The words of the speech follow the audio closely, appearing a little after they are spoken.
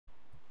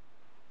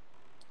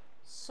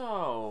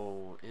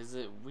So, is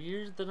it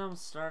weird that I'm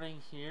starting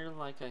here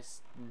like I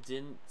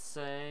didn't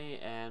say,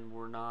 and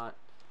we're not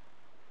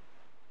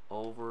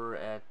over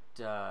at,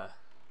 you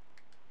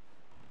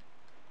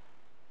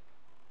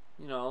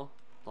know,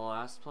 the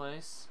last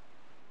place?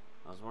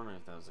 I was wondering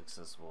if that was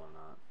accessible or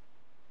not.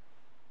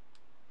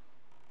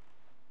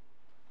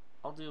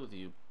 I'll deal with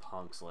you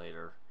punks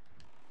later.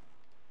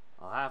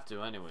 I'll have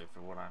to anyway for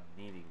what I'm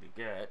needing to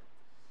get.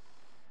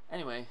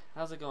 Anyway,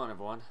 how's it going,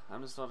 everyone?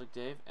 I'm Nostalgic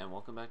Dave, and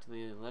welcome back to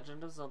the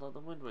Legend of Zelda: The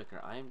Wind Waker.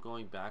 I am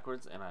going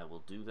backwards, and I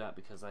will do that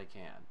because I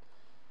can.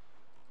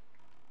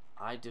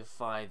 I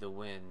defy the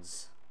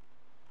winds.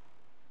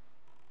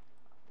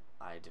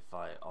 I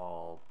defy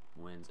all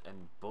winds,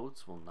 and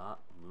boats will not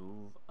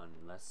move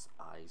unless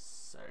I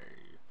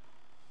say.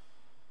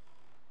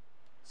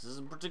 This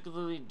isn't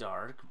particularly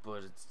dark,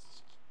 but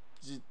it's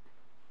just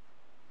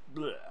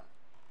bleh.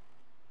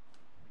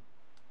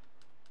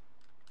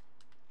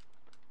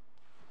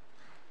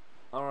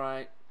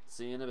 Alright,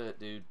 see you in a bit,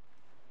 dude.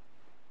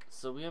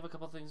 So we have a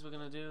couple things we're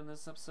going to do in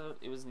this episode.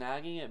 It was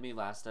nagging at me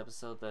last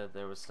episode that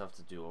there was stuff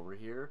to do over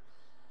here.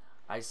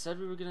 I said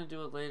we were going to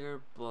do it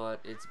later, but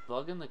it's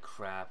bugging the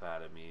crap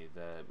out of me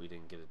that we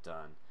didn't get it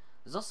done.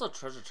 There's also a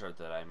treasure chart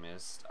that I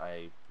missed.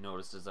 I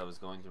noticed as I was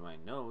going through my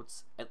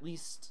notes. At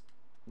least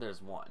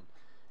there's one.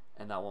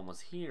 And that one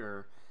was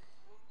here.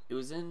 It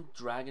was in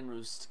Dragon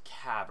Roost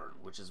Cavern,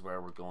 which is where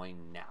we're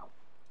going now.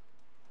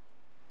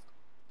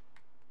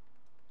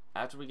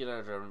 After we get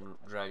out of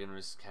Dragon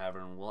Roost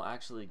Cavern, we'll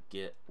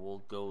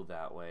go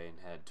that way and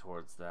head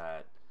towards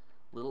that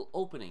little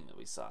opening that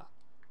we saw.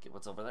 Get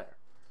what's over there.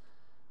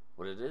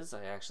 What it is,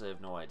 I actually have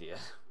no idea.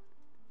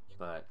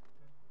 But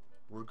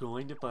we're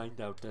going to find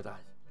out, today.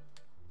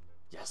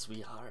 Yes,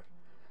 we are.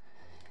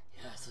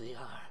 Yes, we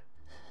are.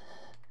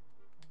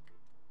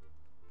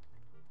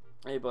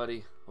 Hey,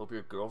 buddy. Hope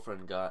your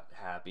girlfriend got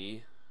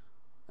happy.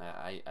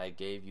 I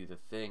gave you the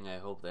thing. I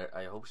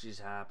hope she's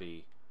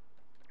happy.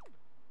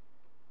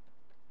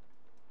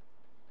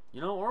 You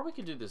know, or we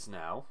could do this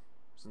now,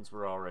 since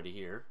we're already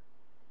here.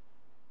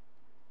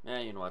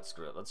 You know what,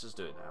 screw it. Let's just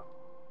do it now.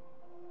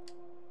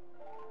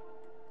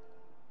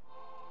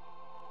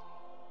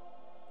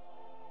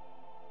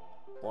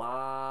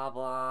 Blah,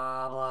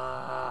 blah,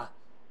 blah.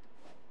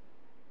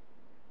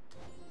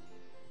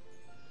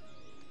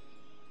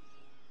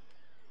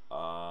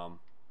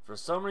 For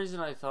some reason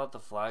I thought the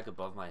flag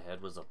above my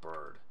head was a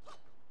bird.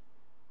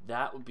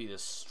 That would be the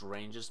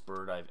strangest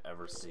bird I've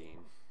ever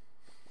seen.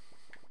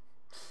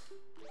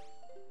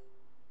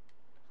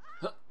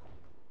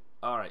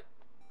 Alright.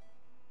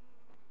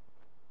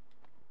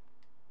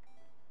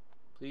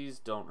 Please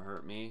don't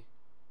hurt me.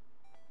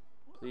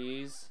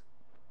 Please.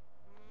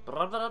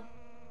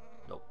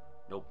 Nope.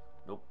 Nope.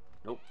 Nope.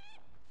 Nope.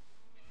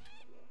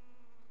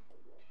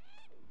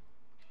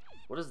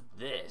 What is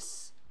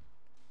this?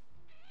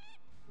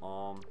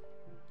 Can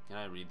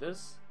I read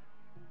this?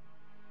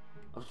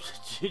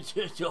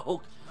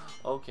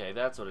 Okay,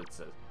 that's what it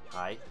says.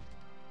 Hi.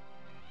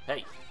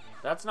 Hey,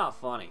 that's not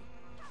funny.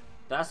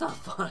 That's not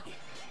funny.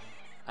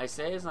 I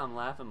say as I'm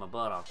laughing my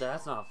butt off.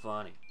 That's not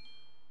funny.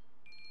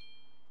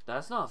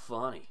 That's not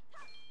funny.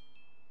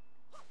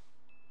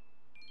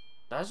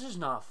 That's just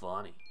not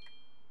funny.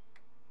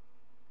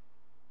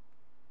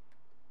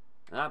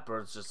 That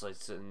bird's just like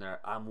sitting there.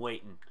 I'm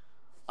waiting.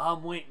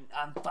 I'm waiting.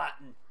 I'm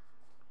fighting.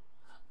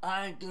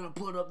 I ain't gonna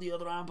put up the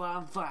other arm, but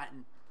I'm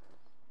fighting.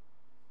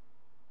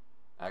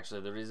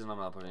 Actually, the reason I'm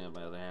not putting up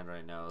my other hand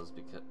right now is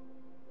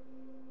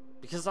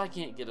because I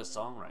can't get a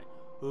song right.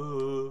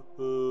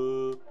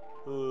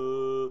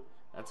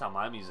 That's how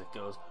my music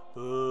goes.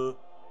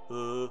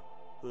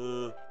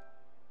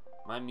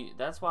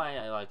 That's why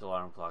I like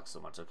alarm clocks so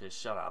much. Okay,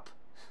 shut up.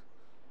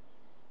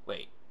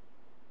 Wait,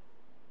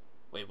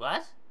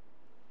 what?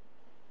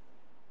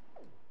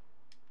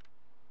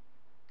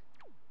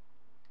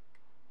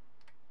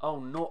 Oh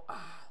no.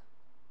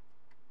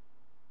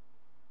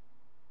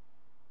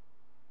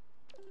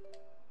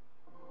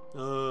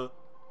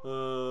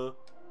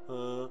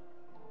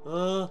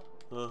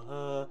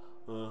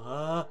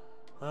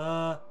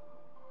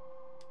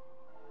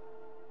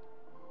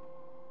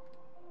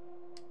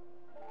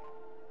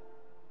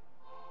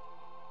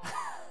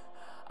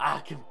 I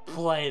can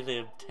play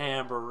the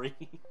tambourine.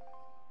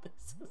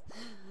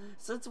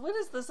 Since when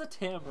is this a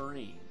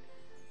tambourine?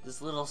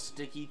 This little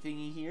sticky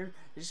thingy here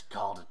is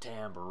called a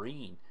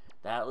tambourine.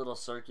 That little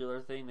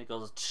circular thing that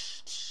goes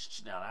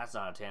now that's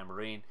not a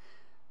tambourine.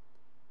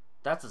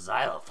 That's a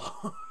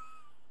xylophone.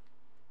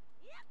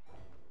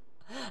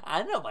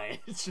 I know my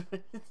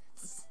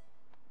instruments.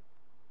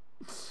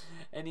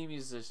 Any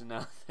musician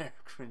out there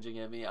cringing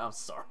at me, I'm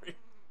sorry.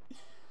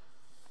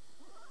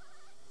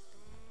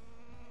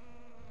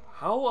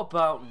 How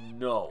about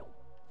no?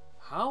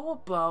 How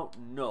about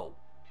no?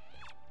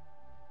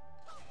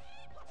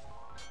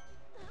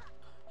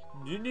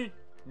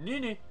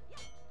 No.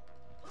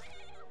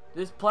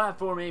 This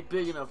platform ain't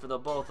big enough for the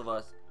both of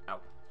us. Ow.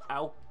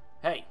 Ow.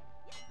 Hey.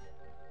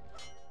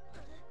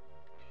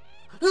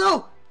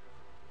 No!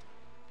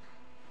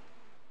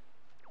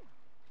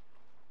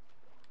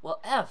 Well,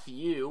 F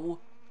you.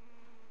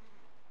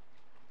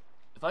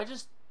 If I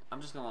just...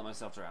 I'm just gonna let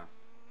myself drown.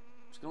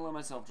 Just gonna let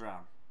myself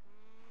drown.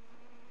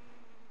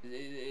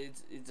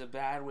 It's a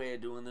bad way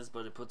of doing this,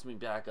 but it puts me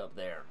back up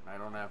there. I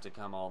don't have to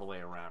come all the way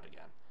around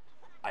again.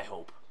 I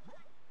hope.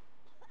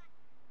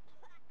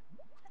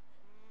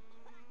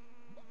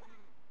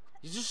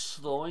 He's just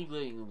slowly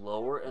getting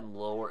lower and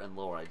lower and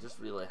lower. I just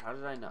realized, how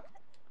did I not?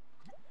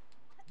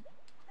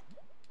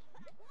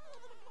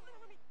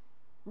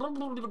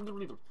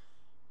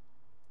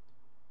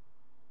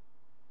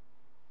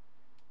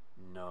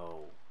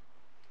 No.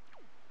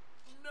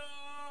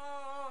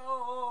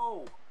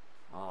 No!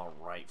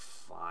 Alright,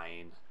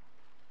 fine.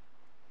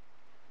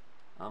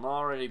 I'm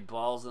already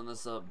ballsing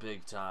this up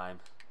big time.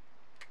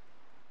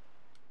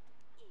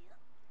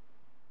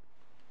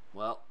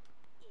 Well.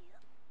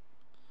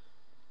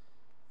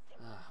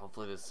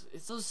 Hopefully this...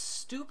 It's those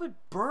stupid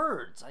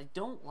birds. I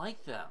don't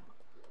like them.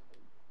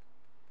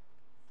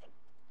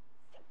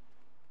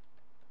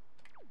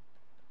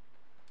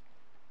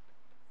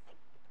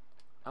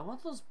 I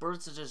want those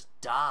birds to just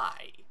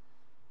die.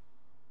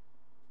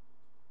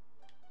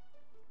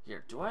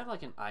 Here, do I have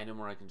like an item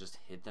where I can just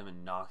hit them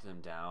and knock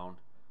them down?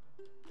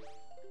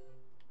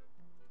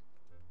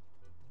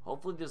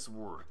 Hopefully this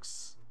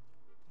works.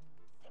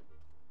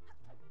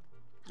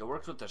 It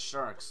works with the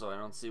sharks, so I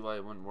don't see why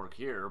it wouldn't work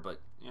here,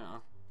 but, you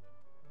know.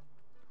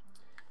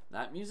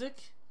 That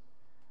music?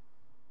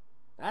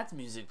 That's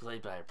music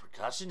played by a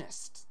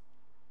percussionist.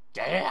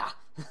 Yeah!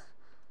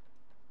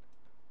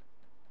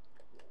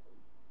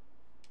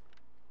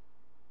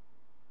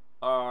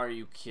 Are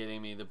you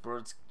kidding me? The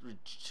birds...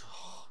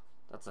 Oh,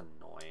 that's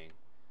annoying.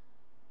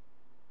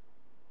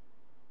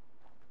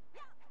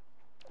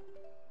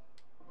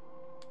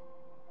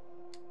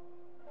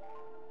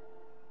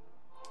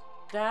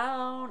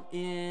 Down,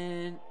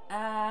 in,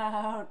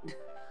 out.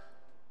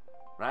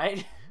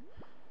 Right?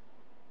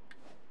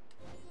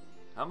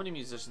 How many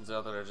musicians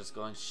out there are just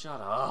going,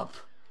 shut up?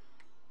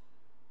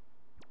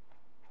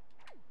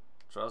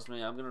 Trust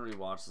me, I'm gonna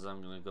rewatch this.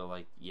 I'm gonna go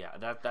like, yeah,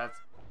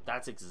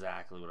 that's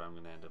exactly what I'm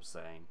gonna end up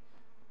saying.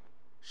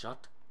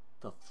 Shut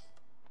the f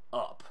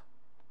up.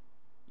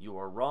 You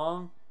are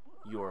wrong.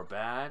 You are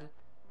bad.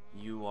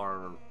 You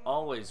are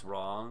always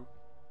wrong.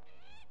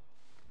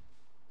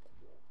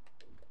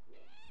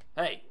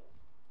 Hey.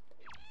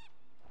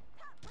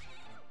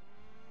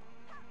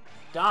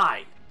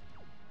 Die.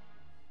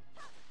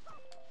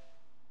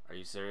 Are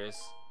you serious?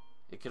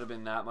 It could have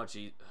been that much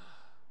easier.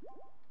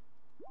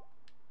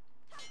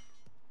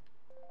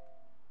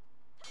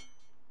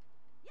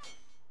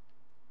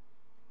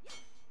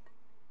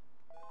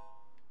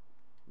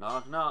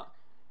 Knock, knock.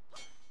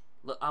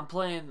 Look, I'm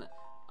playing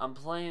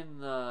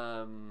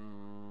the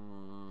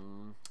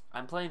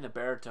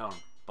baritone.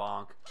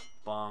 Bonk,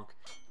 bonk,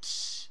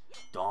 tsh,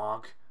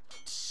 donk,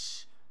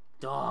 tsh,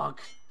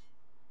 donk.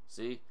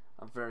 See,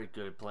 I'm very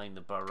good at playing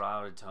the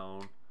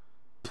baritone.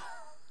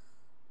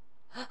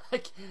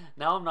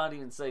 Now I'm not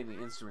even saying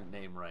the instrument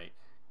name right.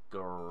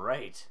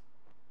 Great.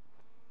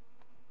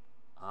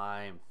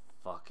 I'm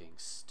fucking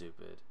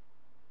stupid.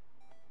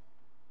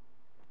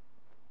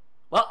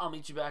 Well, I'll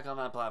meet you back on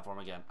that platform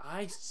again.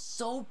 I'm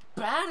so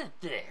bad at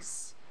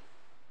this.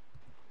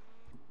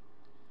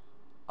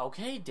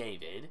 Okay,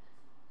 David.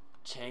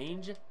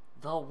 Change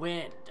the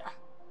wind.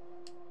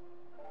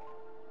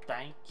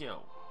 Thank you.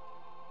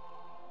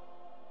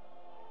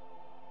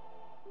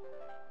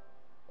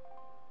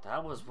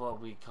 That was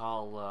what we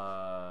call,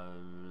 a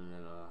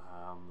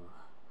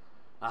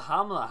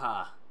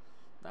HAMALAHA.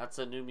 That's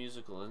a new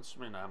musical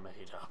instrument I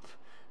made up.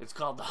 It's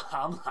called the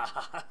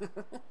HAMALAHA.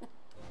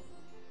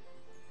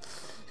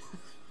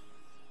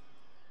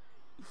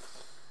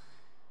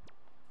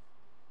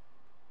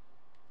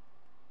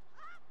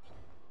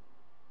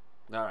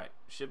 Alright,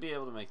 should be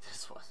able to make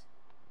this one.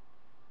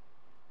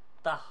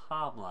 The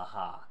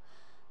HAMALAHA.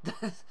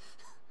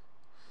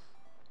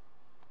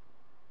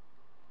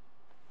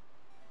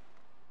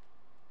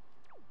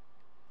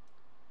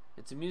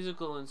 It's a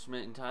musical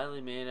instrument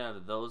entirely made out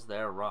of those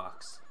there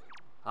rocks.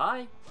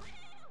 Hi?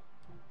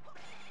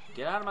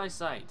 Get out of my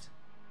sight.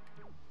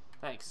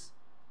 Thanks.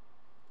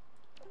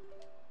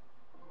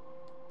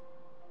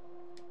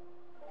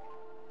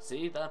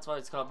 See, that's why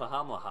it's called the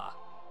HAMALAHA.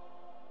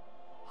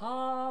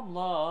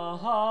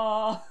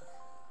 HAMALAHA.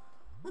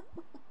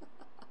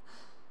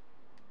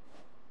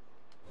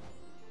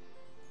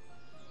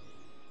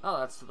 Oh,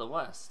 that's to the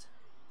west.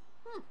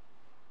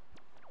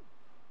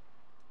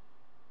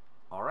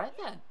 Alright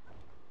then.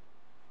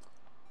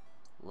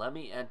 Let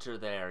me enter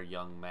there,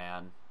 young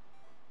man.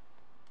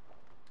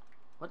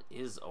 What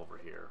is over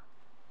here?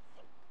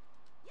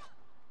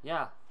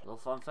 Yeah, little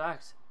fun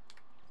fact.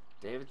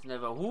 David's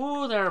never...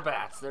 Ooh, there are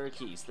bats. There are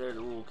keys. They're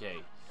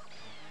okay.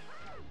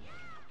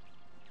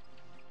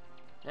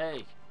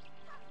 Hey.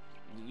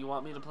 You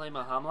want me to play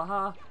my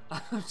HAMALAHA?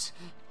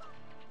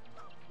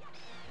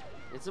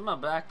 It's in my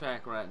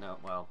backpack right now.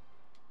 Well,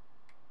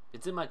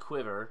 it's in my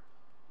quiver.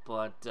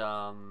 But,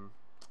 I'm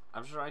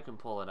sure I can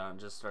pull it out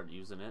and just start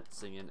using it,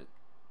 singing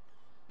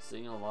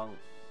along.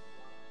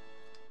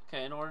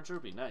 Okay, an orange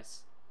rupee,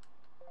 nice.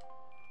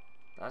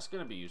 That's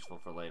gonna be useful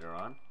for later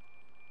on.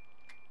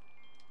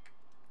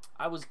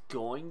 I was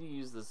going to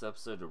use this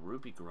episode to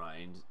rupee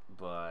grind,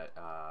 but,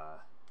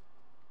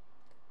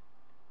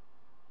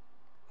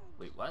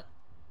 wait, what?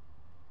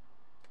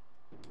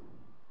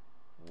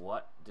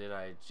 What did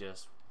I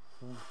just...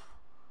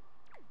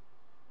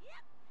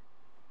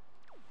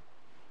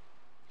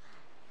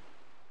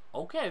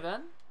 Okay,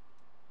 then.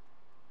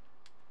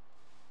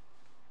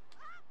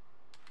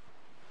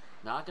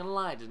 Not gonna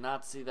lie, did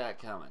not see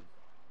that coming.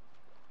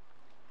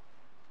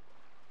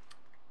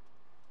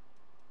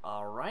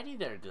 Alrighty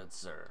there, good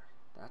sir.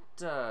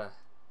 That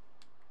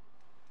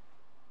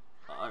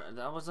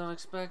was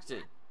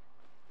unexpected.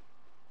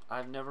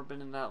 I've never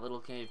been in that little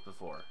cave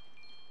before.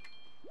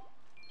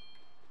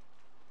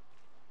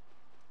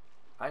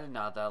 I did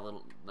not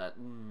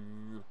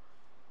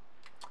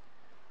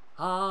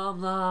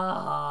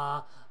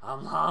HAMALAHA,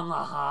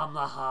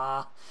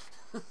 HAMALAHA.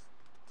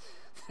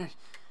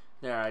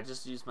 There, I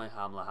just used my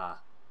HAMALAHA.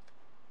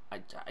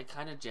 I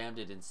kind of jammed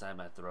it inside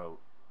my throat.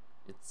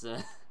 It's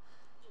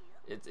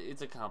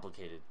a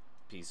complicated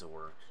piece of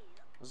work.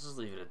 Let's just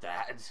leave it at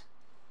that.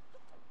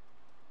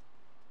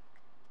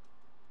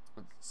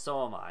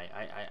 So am I.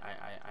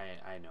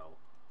 I know.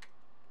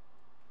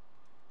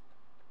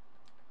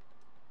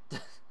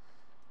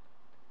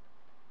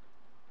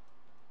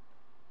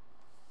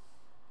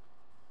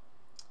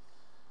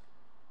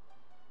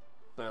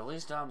 But at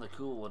least I'm the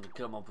cool one to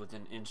come up with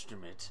an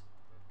instrument.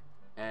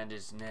 And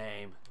his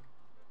name.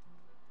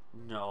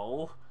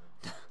 No.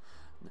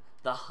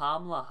 The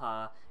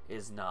HAMALAHA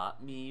is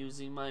not me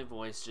using my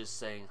voice just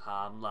saying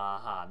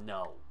HAMALAHA.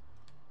 No.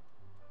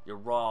 You're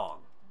wrong.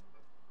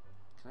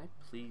 Can I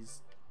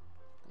please?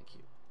 Thank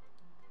you.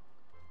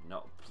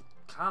 No.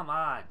 Come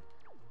on.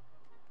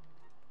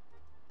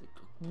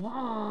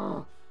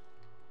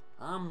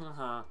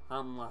 HAMALAHA,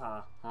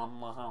 HAMALAHA,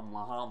 HAMALAHA,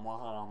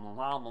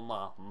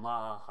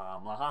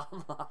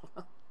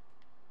 HAMALAHA.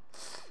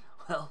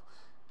 Well,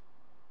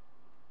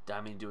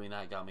 I mean, doing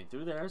that got me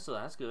through there, so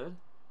that's good.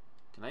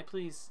 Can I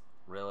please?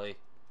 Really?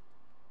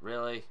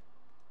 Really?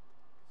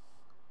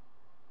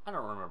 I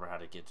don't remember how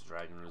to get to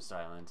Dragon Roost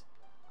Island.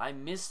 I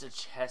missed a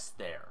chest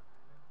there.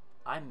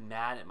 I'm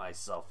mad at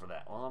myself for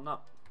that. Well, I'm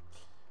not.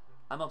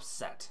 I'm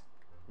upset.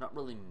 I'm not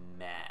really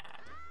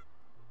mad.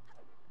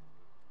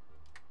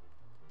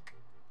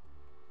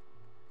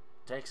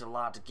 Takes a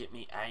lot to get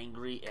me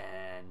angry,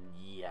 and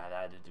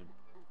yeah,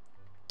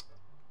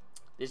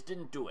 this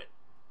didn't do it.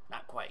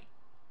 Not quite.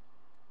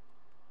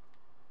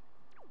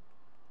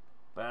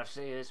 But I'll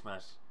say this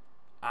much.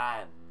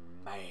 I'm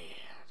mad.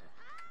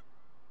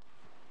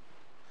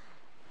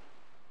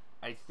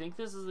 I think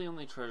this is the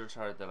only treasure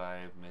chart that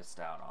I've missed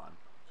out on.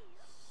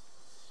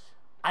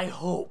 I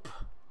hope.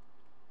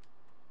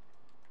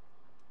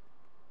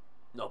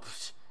 Nope.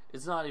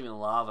 It's not even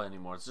lava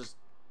anymore. It's just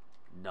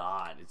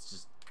not. It's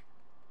just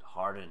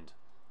hardened.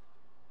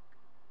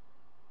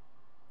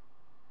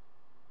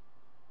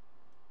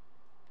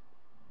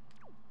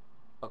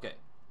 Okay.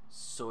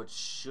 So it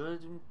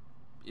should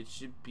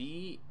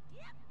be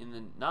in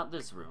the, not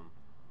this room.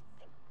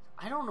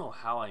 I don't know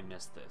how I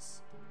missed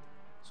this.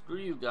 Screw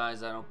you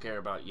guys, I don't care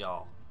about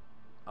y'all.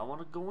 I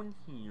want to go in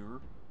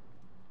here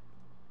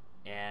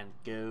and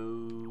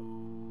go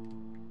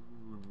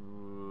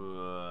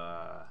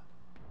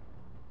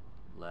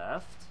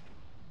left.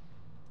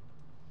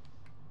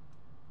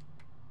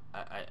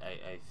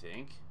 I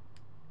think.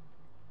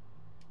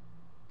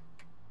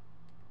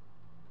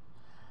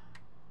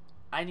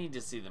 I need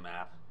to see the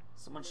map.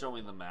 Someone show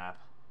me the map.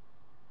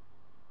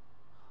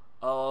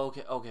 Oh,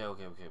 okay.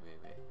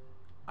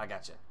 I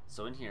gotcha.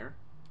 So in here.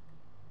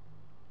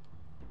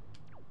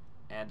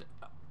 And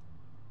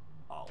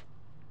oh.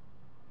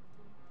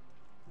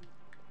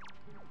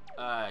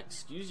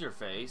 Excuse your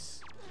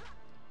face.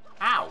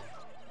 Ow!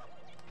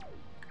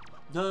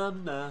 There.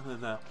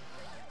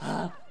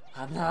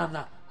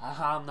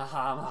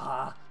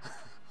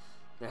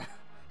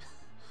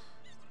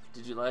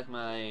 Did you like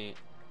a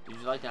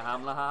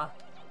HAMALAHA?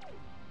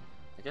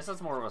 I guess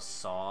that's more of a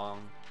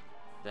song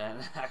than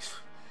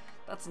actually.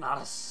 That's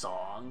not a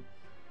song.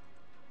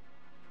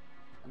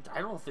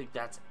 I don't think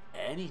that's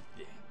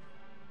anything.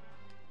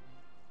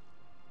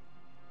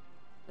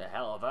 The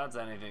hell, if that's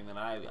anything, then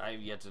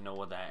I've yet to know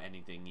what that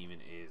anything even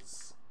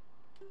is.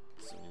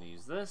 So I'm gonna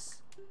use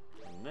this,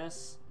 and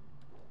this,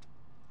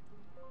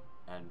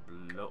 and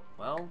blow.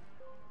 Well,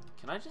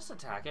 can I just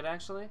attack it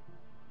actually?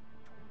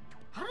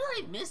 How did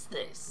I miss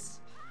this?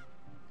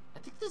 I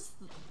think this.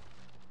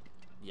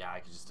 Yeah, I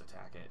can just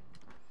attack it.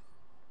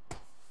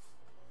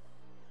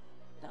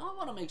 Now I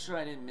want to make sure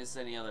I didn't miss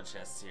any other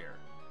chests here.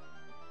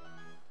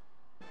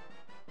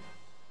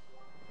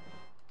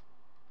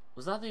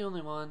 Was that the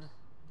only one?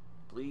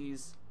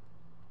 Please.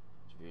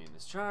 Reviewing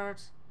this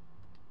chart.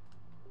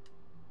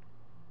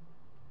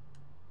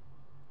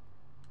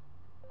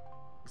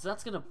 Because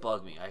that's going to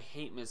bug me. I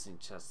hate missing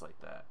chests like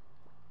that.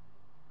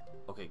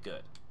 Okay,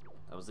 good.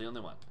 That was the only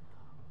one.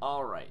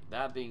 Alright,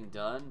 that being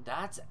done,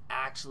 that's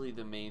actually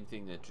the main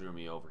thing that drew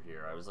me over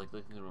here. I was like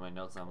looking through my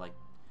notes and I'm like,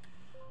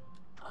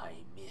 I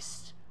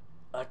missed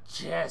a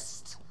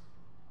chest.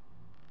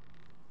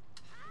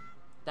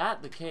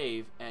 That, the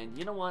cave, and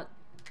you know what?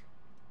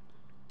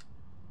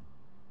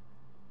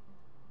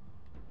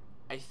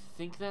 I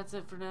think that's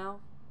it for now.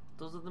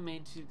 Those are the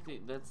main two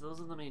those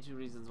are the main two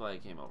reasons why I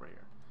came over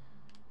here.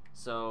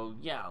 So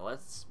yeah,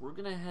 we're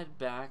gonna head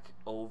back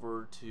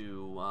over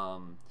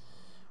to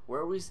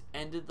where we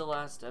ended the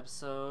last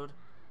episode.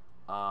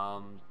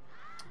 I'm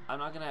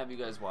not gonna have you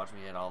guys watch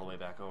me head all the way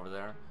back over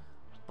there,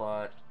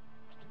 but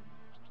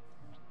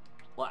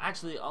well,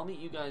 actually, I'll meet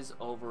you guys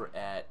over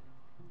at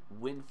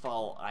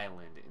Windfall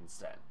Island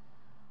instead.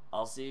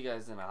 I'll see you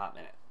guys in a hot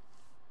minute.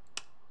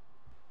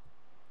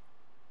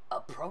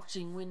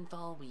 Approaching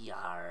Windfall we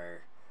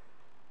are.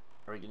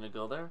 Are we gonna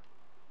go there?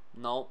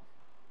 Nope.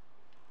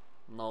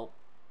 Nope.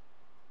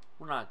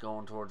 We're not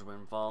going towards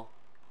Windfall.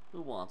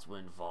 Who wants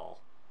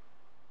Windfall?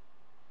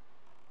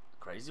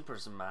 A crazy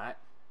person might.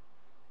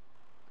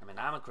 I mean,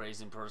 I'm a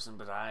crazy person,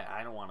 but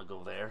I don't want to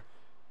go there.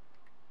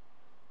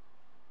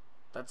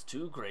 That's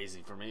too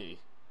crazy for me.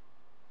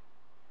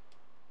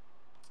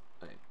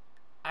 Okay.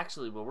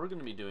 Actually, what we're going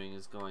to be doing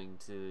is going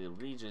to the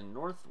region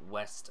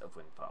northwest of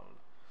Windfall.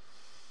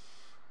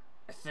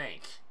 I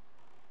think.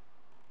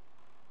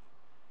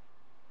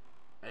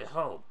 I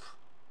hope.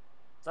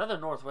 It's either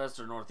northwest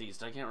or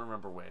northeast. I can't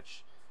remember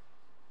which.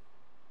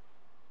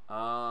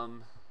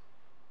 No,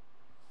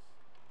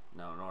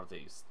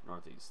 northeast.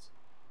 Northeast.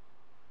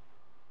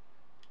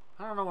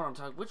 I don't know what I'm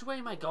talking. Which way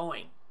am I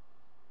going?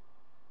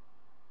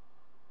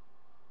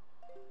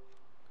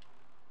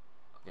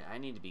 Okay, I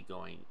need to be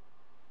going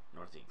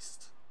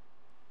northeast.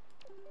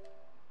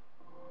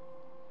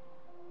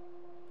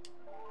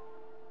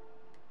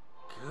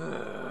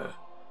 Good.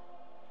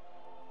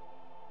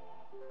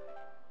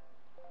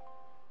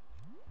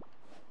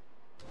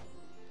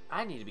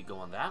 I need to be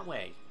going that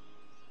way.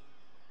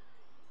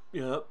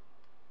 Yep.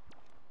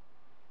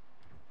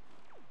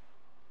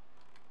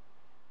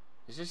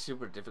 It's just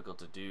super difficult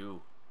to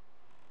do.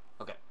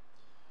 Okay.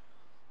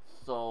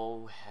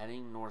 So,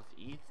 heading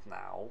northeast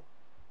now.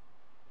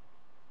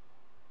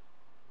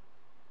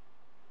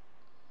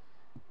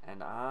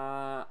 And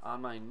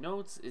on my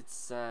notes it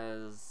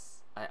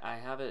says, I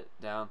have it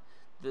down.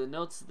 The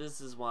notes,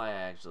 this is why I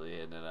actually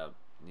ended up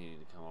needing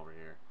to come over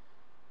here.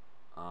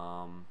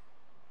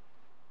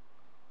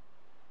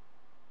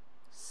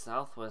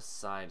 Southwest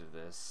side of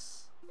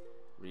this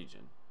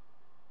region.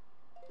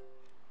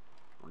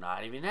 We're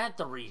not even at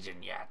the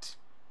region yet.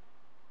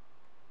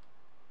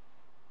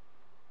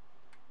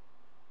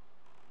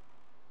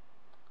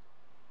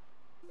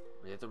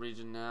 We at the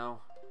region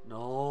now?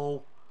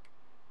 No.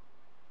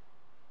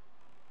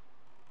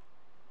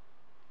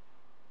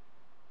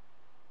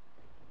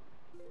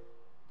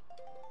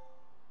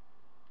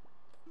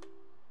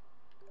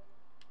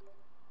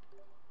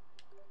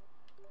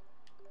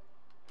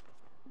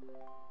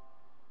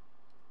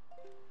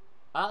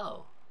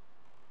 Oh.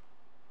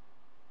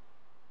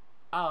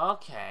 Oh,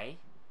 okay.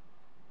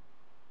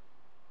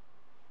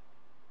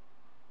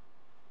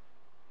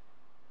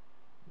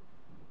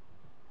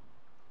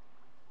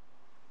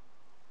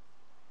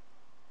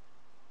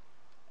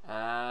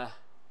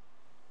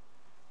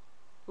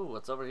 Ooh,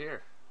 what's over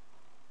here?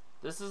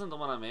 This isn't the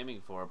one I'm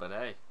aiming for, but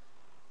hey,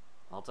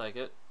 I'll take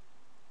it.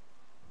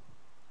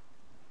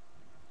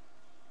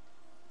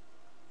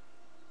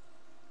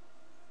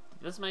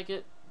 Did this make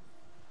it?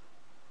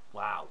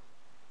 Wow.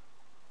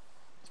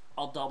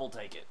 I'll double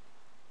take it.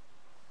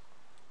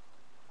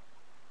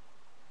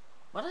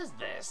 What is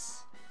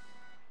this?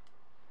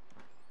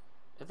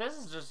 If this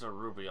is just a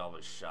rupee, I'll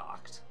be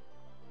shocked.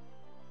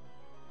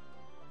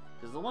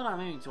 Because the one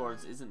I'm aiming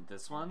towards isn't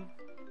this one.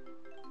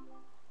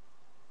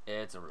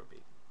 It's a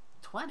rupee.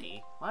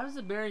 20? Why was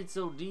it buried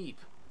so deep?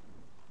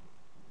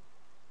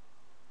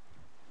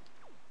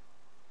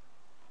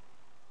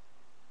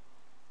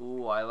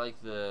 Ooh, I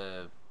like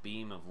the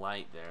beam of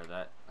light there.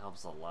 That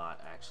helps a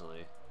lot,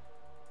 actually.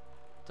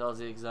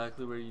 Tells you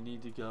exactly where you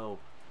need to go.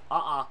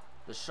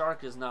 The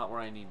shark is not where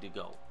I need to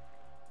go.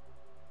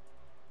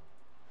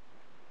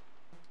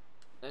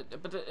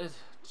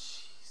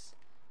 Jeez.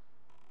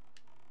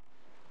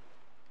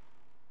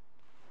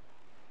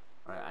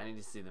 Alright, I need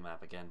to see the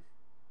map again.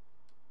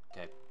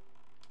 Okay.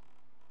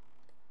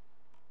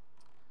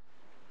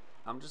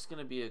 I'm just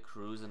gonna be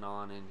cruising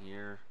on in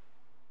here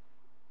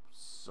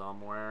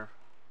somewhere.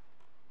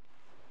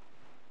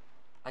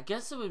 I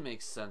guess it would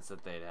make sense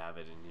that they'd have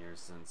it in here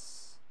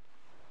since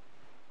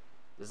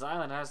this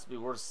island has to be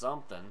worth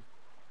something.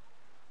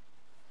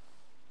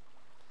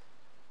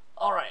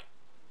 Alright.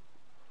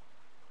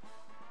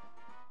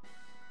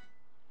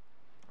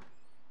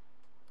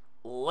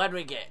 What did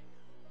we get?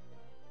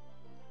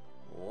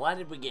 What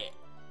did we get?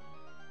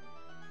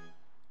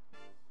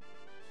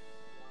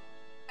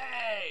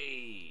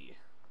 Hey!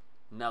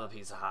 Another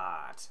piece of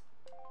heart.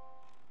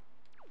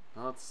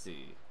 Let's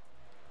see.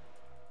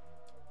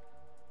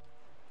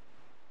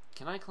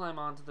 Can I climb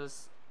onto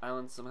this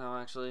island somehow,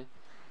 actually?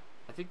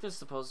 I think there's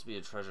supposed to be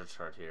a treasure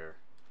chart here.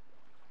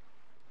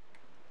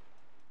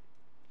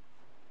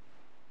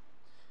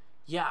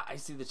 Yeah, I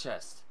see the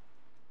chest.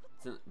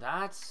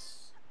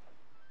 That's...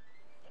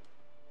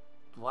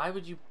 Why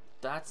would you...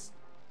 That's...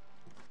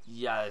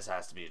 Yeah, this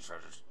has to be a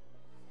treasure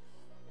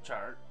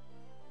chart.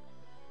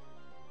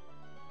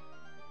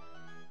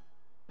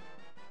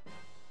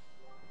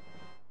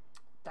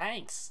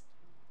 Thanks.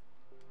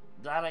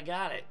 Glad I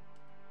got it.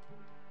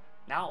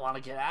 Now I want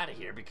to get out of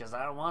here because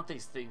I don't want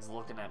these things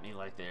looking at me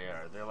like they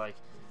are. They're like,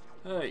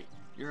 hey,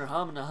 your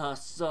HAMALAHA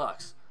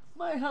sucks.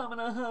 My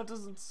HAMALAHA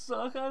doesn't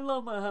suck. I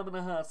love my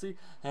HAMALAHA. See?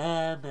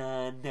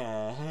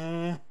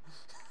 HAMALAHA.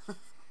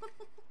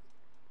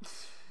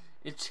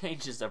 It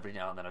changes every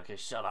now and then. Okay,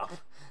 shut up.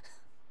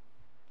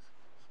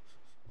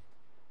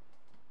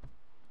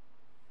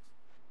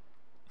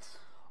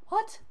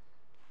 What?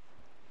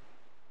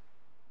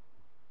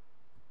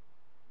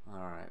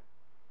 Alright.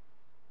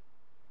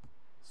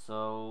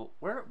 So,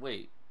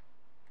 wait.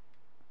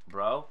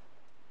 Bro?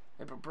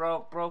 Hey,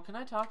 bro, can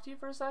I talk to you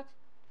for a sec?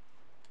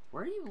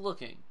 Where are you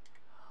looking?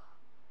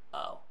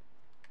 Oh.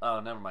 Oh,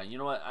 never mind. You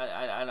know what?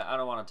 I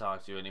don't want to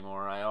talk to you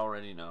anymore. I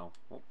already know.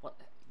 What?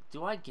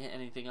 Do I get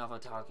anything off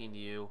of talking to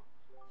you?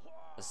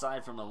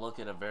 Aside from the look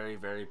at a very,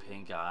 very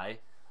pink eye?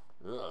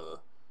 Ugh.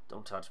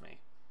 Don't touch me.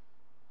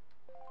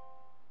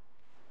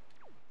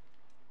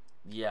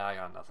 Yeah, I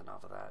got nothing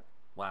off of that.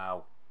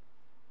 Wow.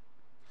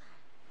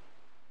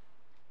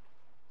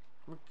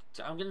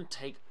 I'm gonna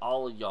take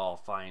all of y'all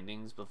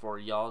findings before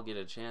y'all get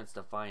a chance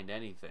to find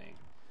anything.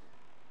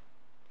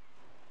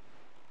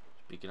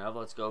 Speaking of,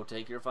 let's go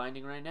take your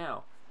finding right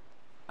now.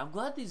 I'm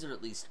glad these are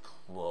at least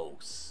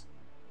close,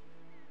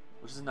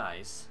 which is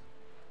nice.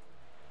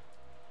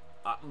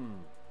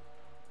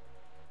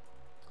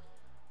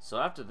 So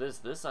after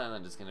this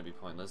island is gonna be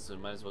pointless, so we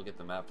might as well get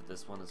the map for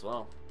this one as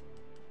well.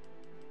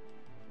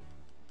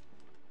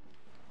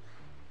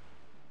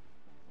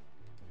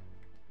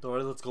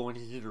 Alright, let's go in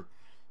here.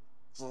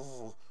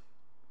 I'm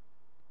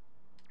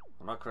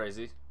not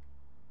crazy.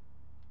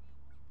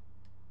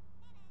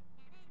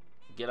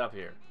 Get up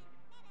here.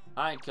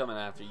 I ain't coming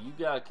after you. You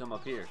gotta come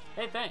up here.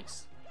 Hey,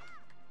 thanks.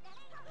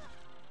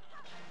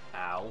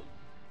 Ow.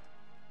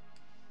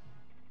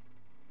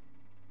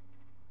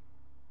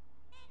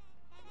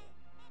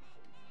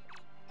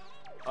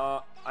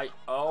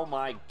 Oh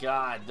my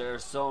god, they're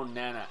so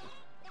nana.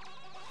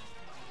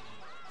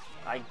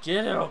 I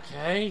get it,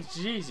 okay?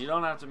 Jeez, you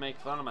don't have to make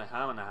fun of my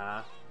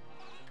HAMALAHA.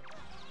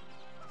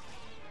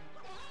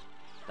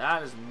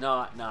 That is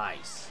not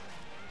nice.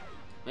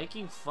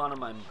 Making fun of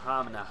my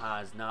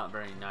HAMALAHA is not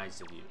very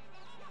nice of you.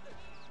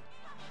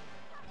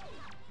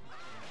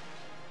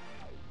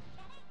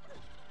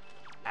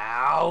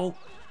 Ow!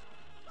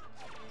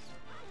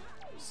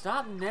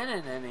 Stop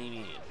nenning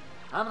me.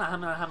 Why am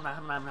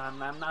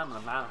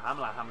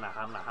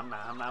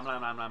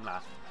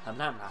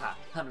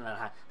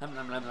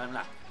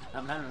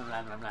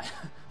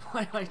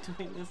I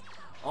doing this?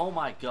 Oh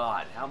my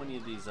god, how many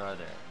of these are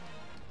there?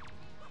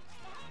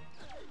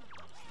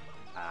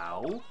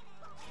 Ow.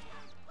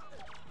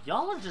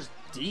 Y'all are just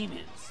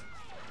demons.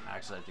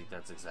 Actually, I think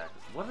that's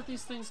exactly... What are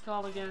these things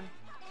called again?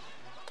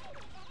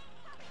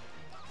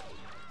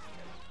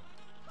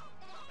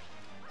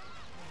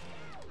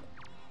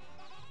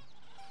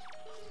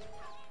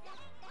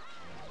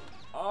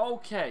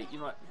 Okay, you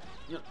know what?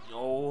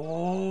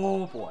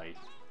 Oh boy.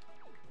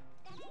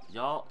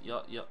 Y'all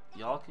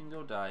can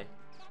go die.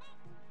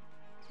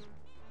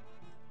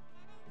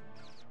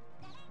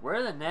 Where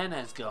are the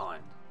nanas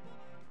going?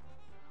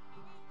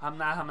 I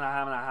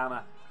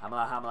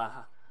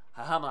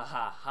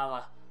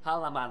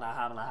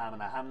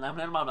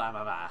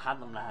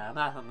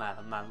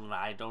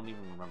don't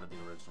even remember the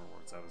original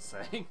words I was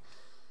saying.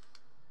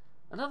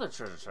 Another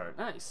treasure chart,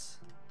 nice.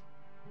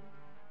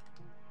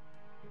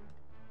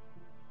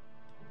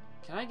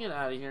 Can I get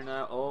out of here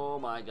now? Oh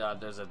my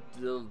god, there's a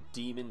little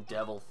demon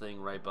devil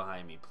thing right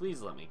behind me.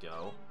 Please let me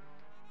go.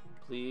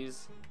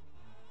 Please.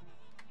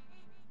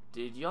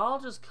 Did y'all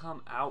just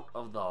come out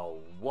of the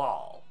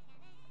wall?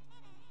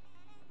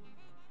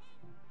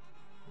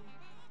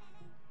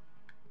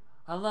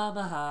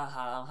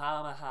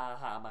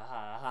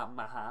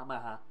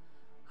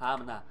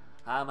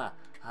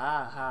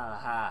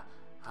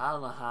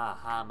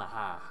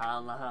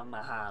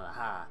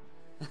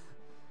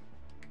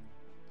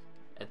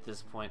 At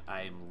this point,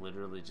 I am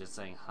literally just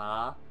saying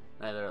ha,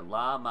 neither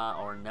llama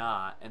or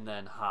na, and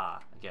then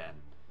ha again.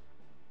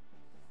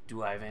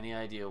 Do I have any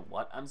idea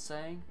what I'm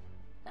saying?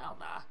 Hell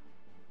nah.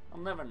 I'll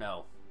never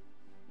know.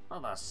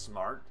 I'm not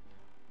smart.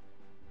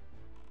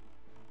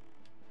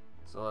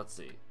 So let's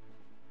see.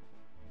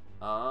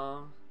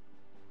 I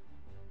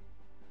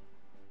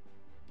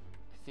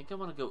think I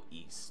want to go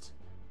east.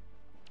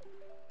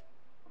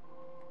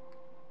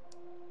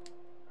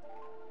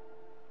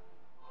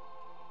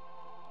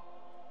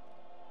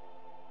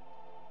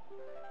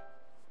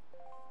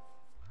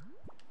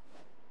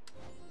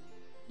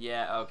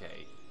 Yeah,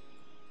 okay.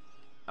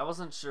 I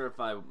wasn't sure if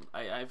I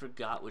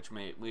forgot which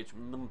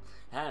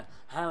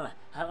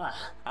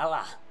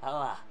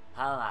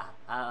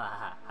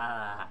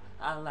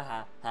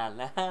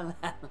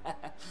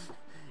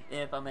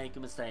if I make a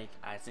mistake,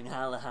 I sing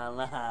hala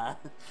hala ha.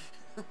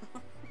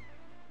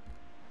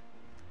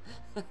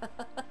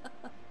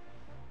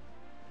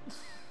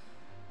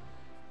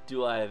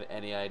 Do I have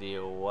any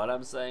idea what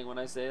I'm saying when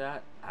I say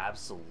that?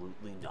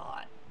 Absolutely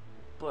not.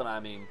 But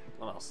I mean,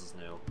 what else is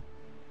new?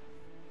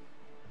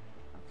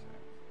 Okay.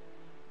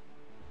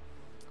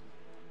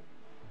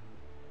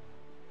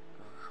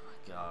 Oh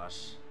my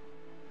gosh.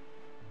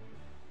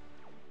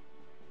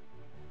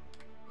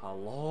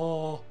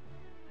 Hello?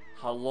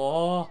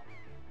 Hello?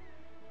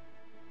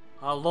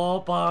 Hello,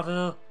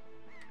 buddy?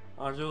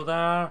 Are you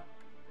there?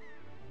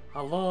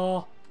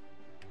 Hello?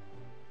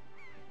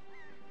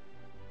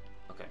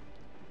 Okay.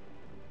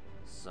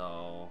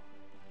 So...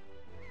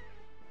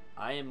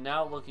 I am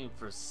now looking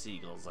for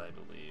seagulls, I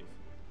believe.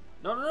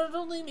 No, no, no,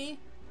 don't leave me!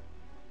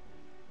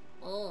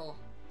 Oh.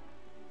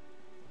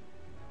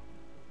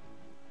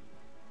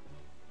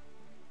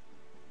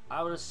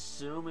 I would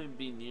assume it'd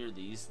be near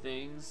these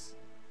things.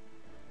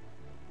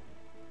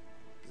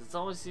 It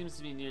always seems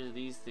to be near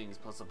these things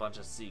plus a bunch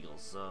of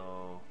seagulls,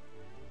 so...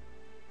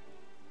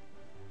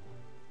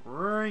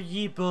 Where are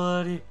ye,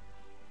 buddy?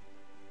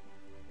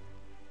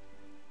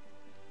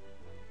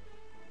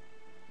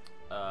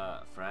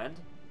 Friend?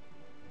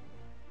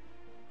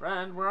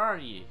 Friend, where are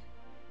ye?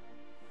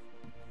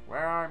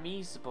 Where are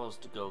me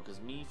supposed to go?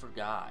 Cause me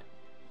forgot.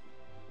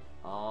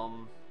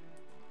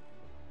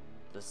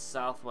 The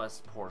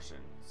southwest portion,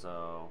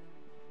 so...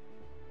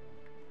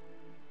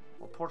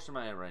 What portion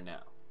am I at right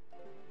now?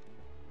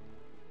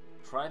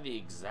 Try the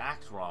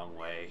exact wrong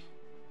way.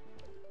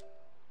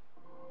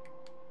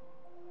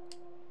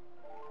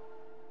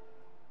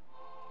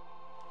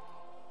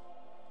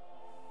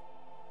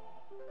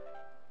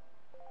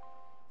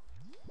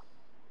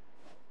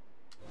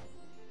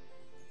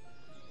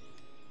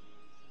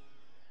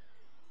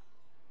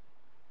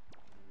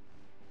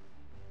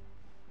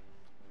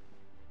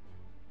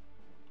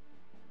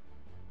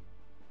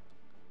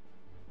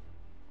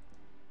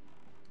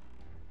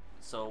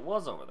 So it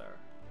was over there.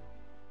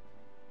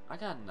 I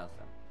got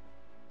nothing.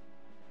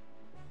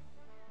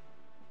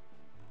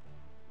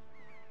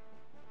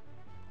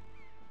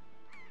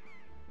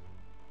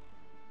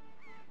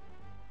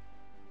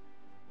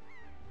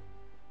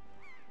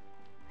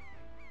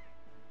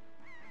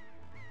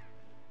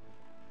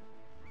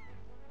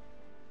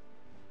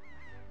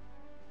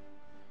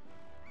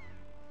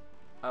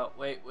 Oh,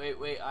 wait,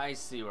 I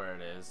see where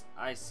it is.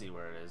 I see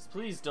where it is.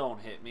 Please don't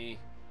hit me.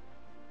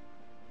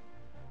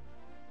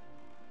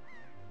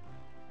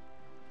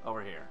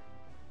 Over here.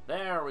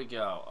 There we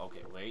go.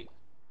 Okay, wait.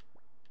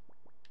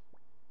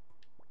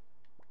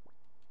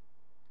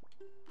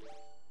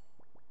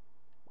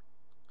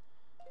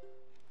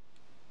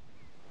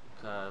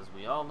 Because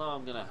we all know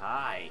I'm gonna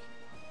hide.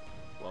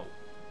 Whoa.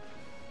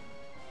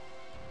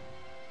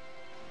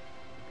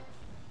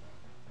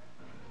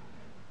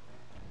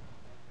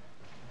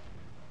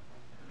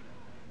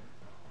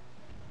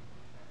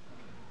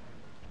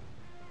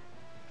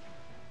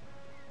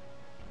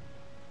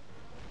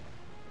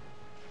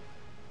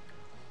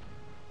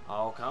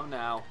 Oh, come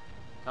now.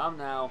 Come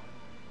now.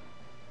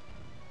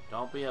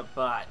 Don't be a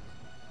butt.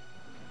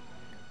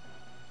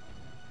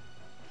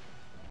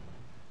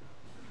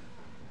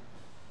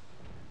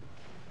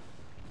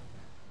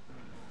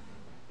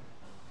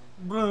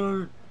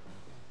 Bird.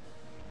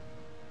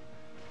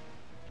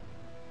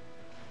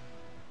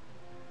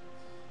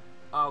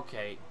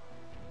 Okay.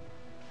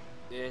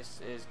 This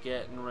is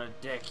getting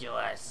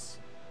ridiculous.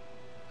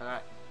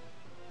 Alright.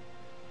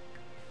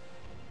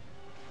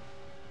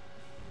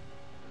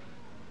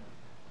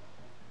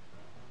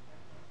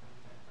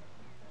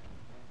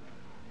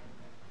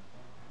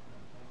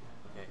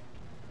 Okay.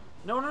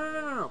 No, no, no,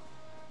 no, no, no.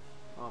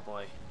 Oh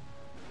boy.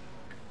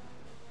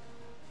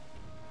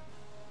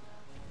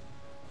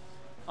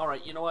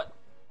 Alright, you know what?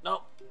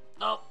 Nope.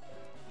 Nope.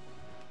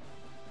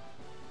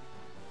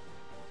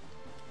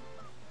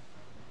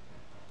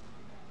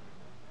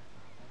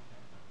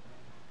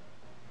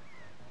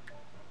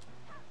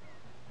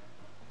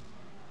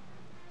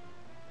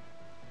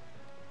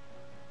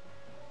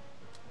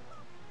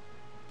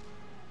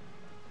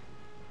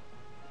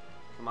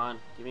 Come on,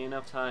 give me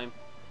enough time.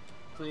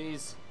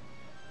 Please.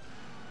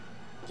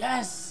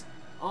 Yes!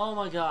 Oh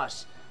my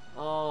gosh.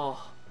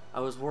 Oh, I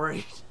was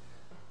worried.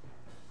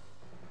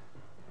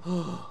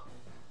 Oh.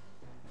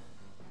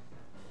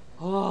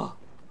 Oh.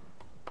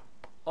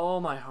 Oh,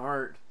 my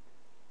heart.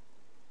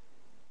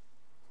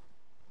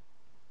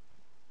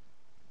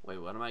 Wait,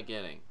 what am I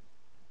getting?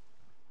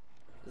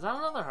 Is that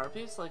another heart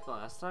piece like the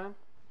last time?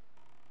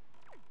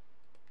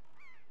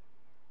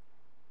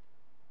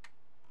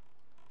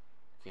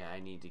 Okay, I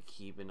need to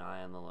keep an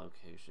eye on the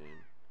location.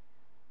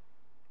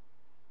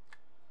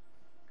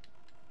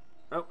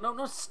 No, no,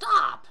 no,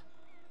 stop!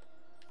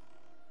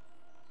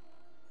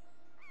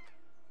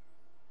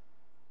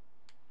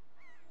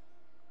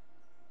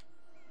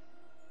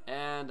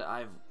 And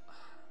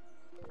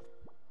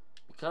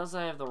because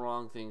I have the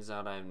wrong things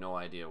out, I have no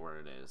idea where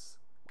it is.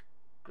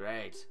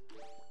 Great.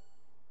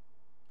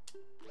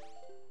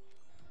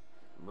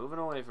 Moving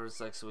away for a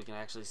sec so we can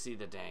actually see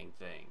the dang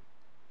thing.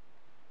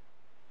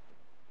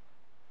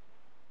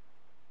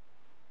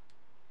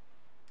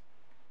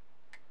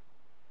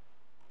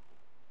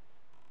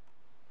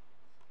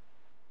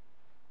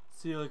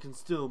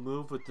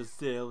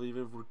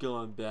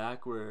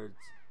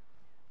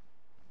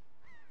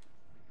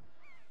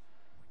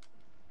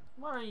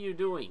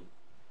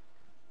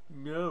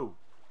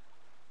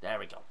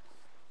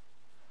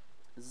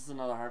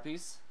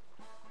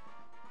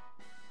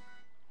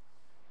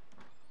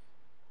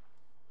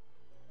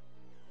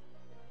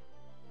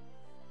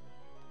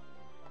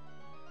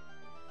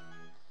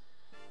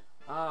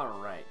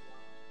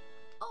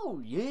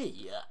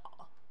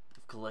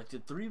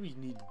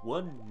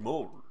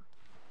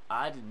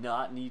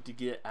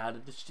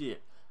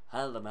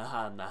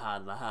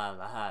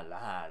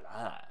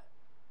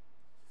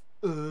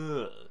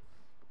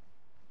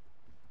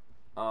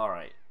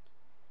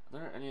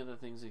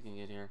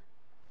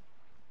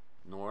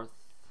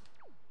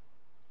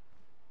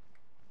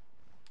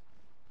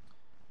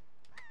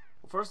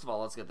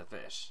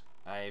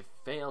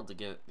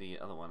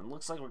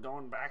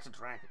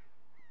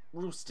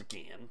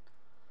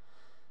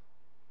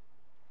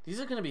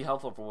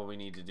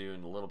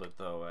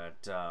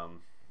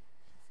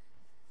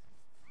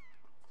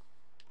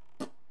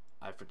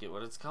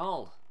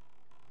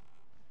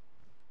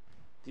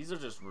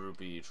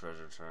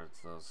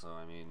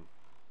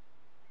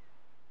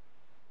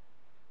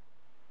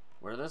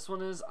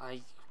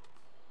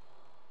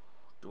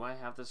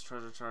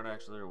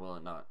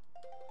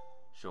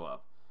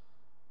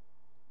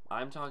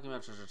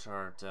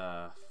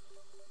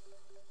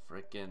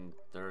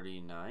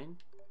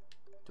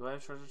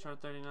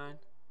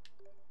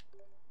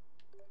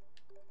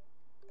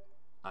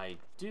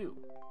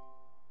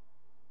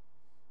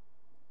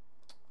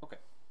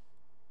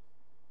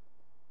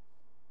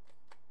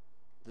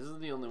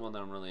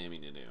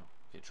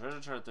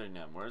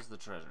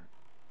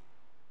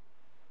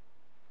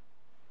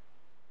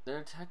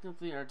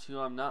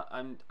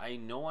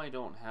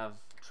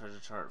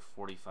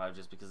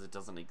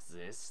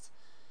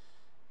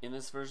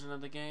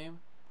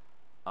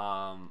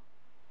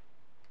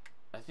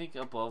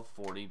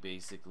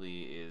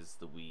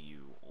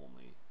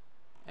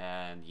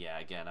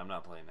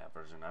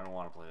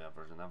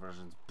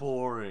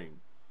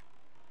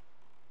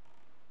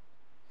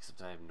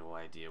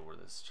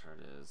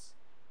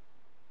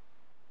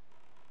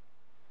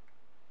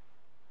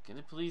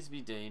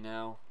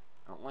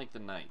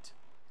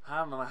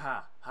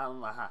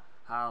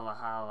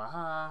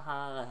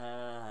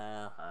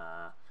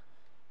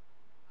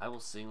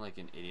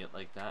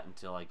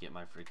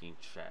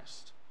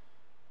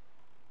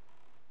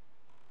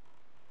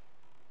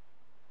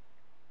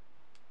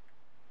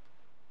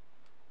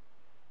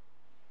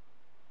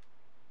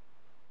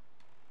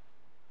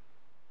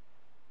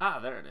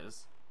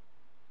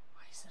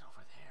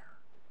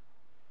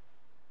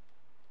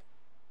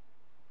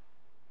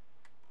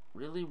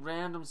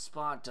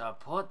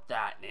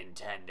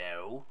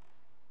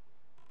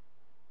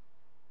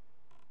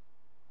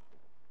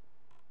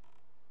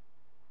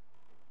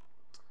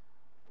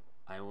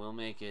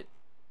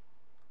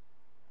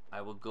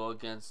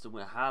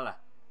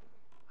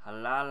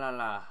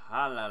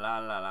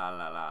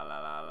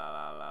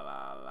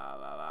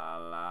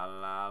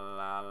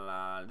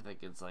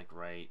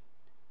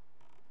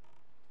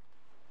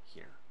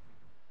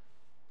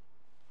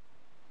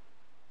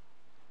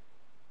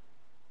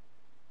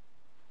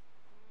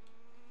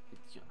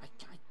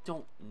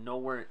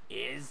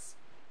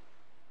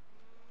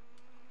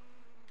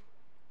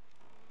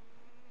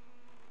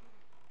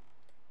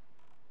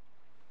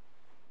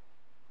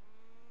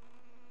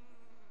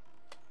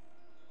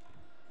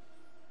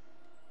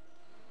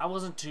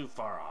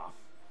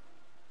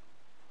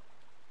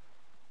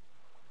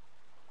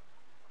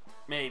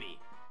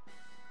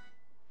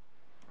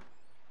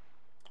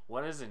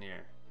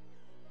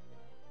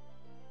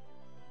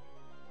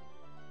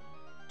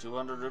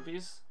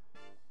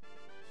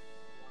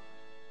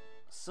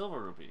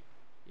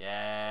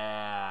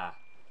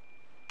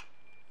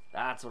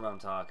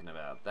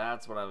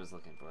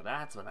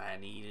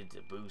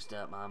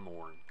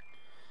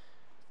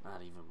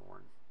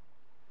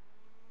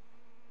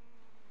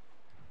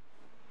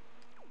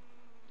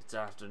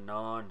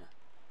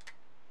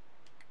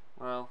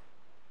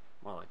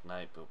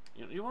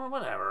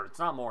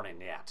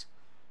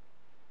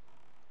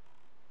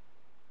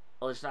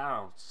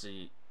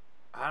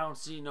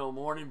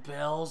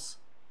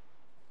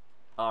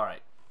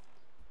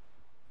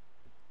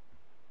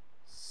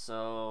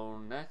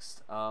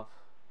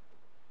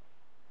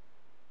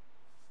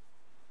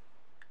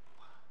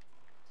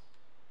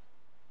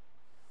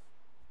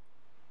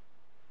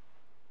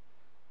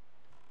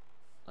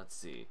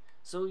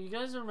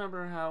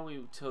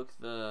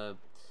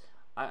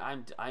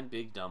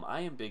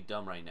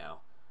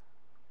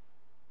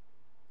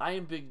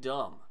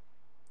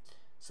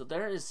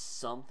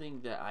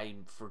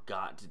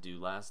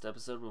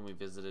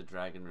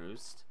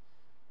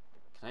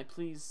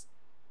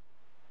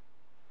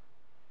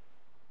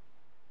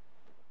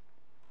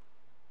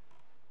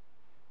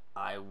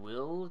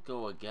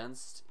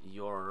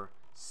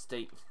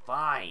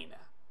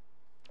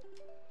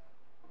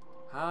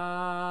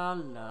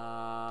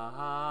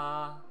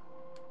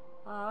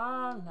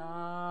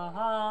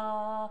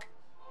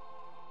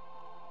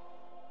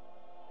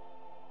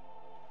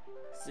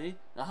 See?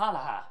 The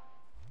Halaha!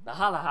 The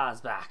Halaha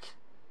is back!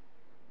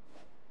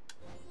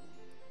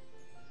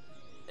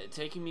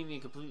 Taking me in a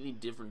completely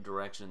different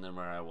direction than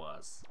where I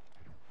was.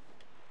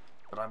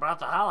 But I brought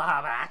the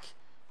Halaha back!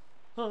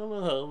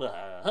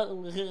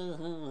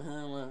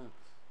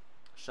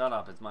 Shut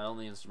up, it's my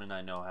only instrument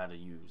I know how to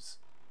use.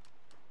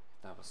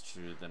 If that was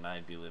true, then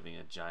I'd be living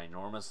a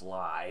ginormous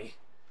lie.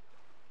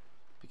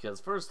 Because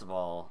first of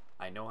all,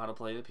 I know how to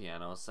play the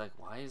piano. It's like,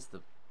 why is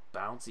the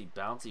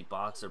bouncy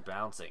boxer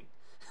bouncing?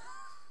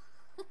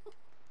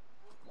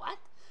 What?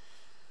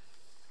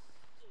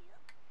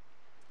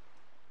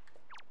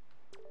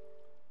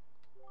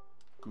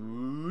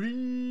 Good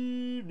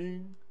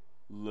evening.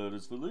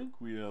 Letters for Link.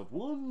 We have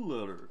one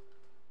letter.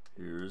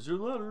 Here's your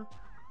letter.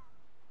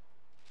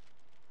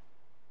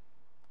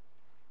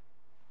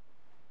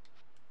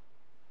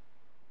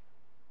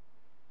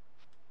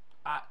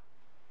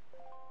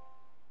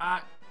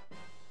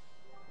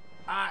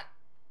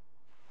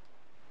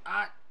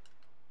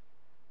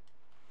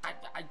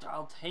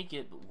 I'll take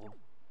it, but we'll...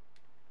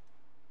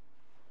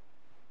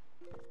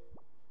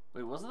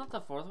 Wait, wasn't that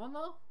the fourth one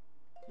though?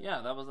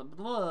 Yeah, that was a...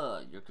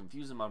 You're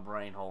confusing my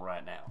brain hole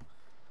right now.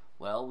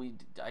 Well, my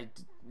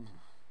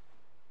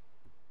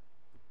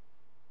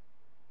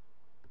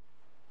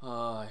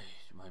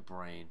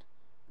brain.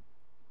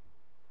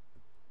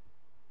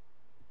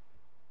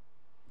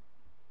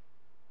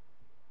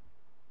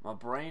 My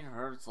brain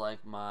hurts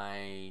like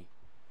my...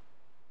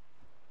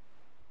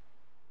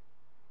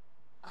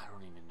 I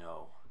don't even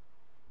know.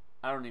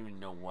 I don't even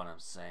know what I'm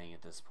saying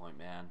at this point,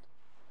 man.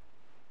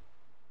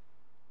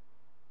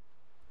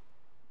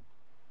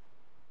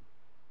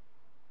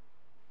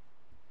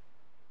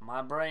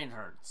 My brain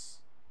hurts.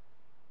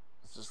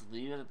 Let's just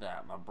leave it at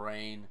that. My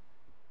brain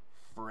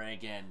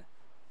friggin'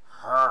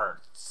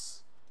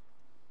 hurts.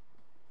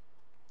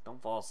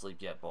 Don't fall asleep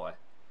yet, boy.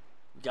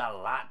 We got a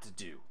lot to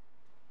do.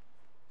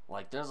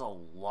 Like, there's a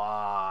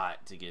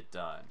lot to get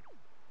done.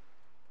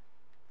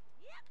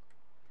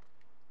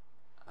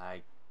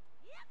 I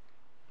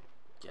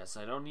guess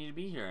I don't need to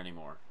be here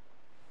anymore.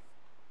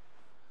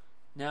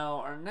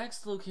 Now, our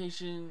next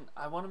location,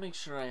 I want to make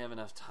sure I have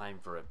enough time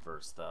for it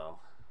first, though.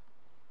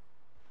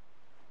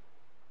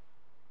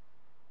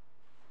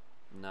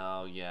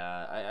 No,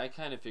 yeah, I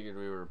kind of figured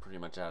we were pretty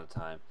much out of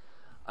time.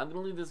 I'm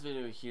going to leave this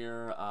video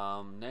here.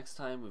 Next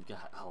time, we've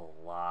got a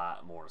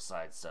lot more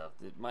side stuff.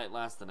 It might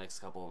last the next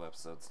couple of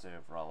episodes,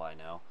 too, for all I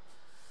know.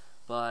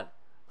 But,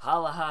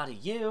 halaha to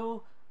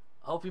you!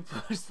 Hope you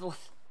push the...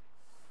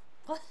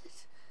 What?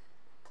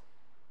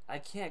 I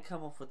can't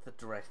come up with the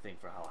direct thing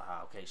for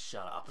halaha. Okay,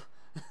 shut up.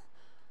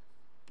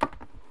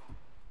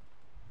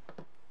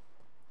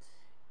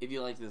 If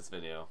you like this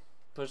video,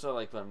 push that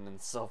like button,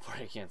 and so far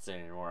I can't say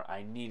anymore.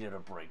 I needed a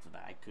break from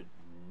that. I could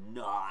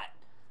not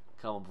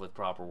come up with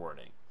proper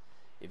wording.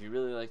 If you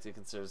really like to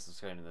consider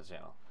subscribing to the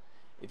channel.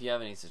 If you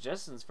have any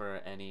suggestions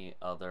for any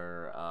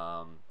other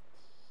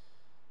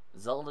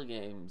Zelda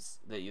games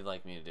that you'd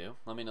like me to do,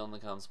 let me know in the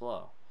comments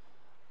below.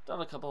 I've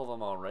done a couple of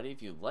them already.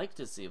 If you'd like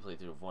to see a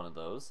playthrough of one of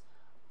those,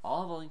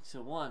 I'll have a link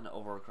to one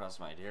over across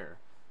my ear.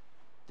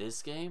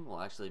 This game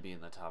will actually be in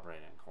the top right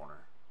hand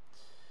corner.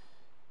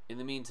 In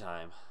the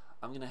meantime,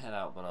 I'm gonna head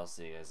out, but I'll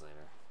see you guys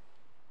later.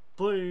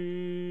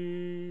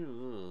 Bye!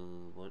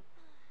 What?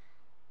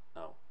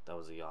 Oh, that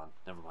was a yawn.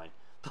 Never mind.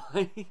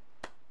 Bye!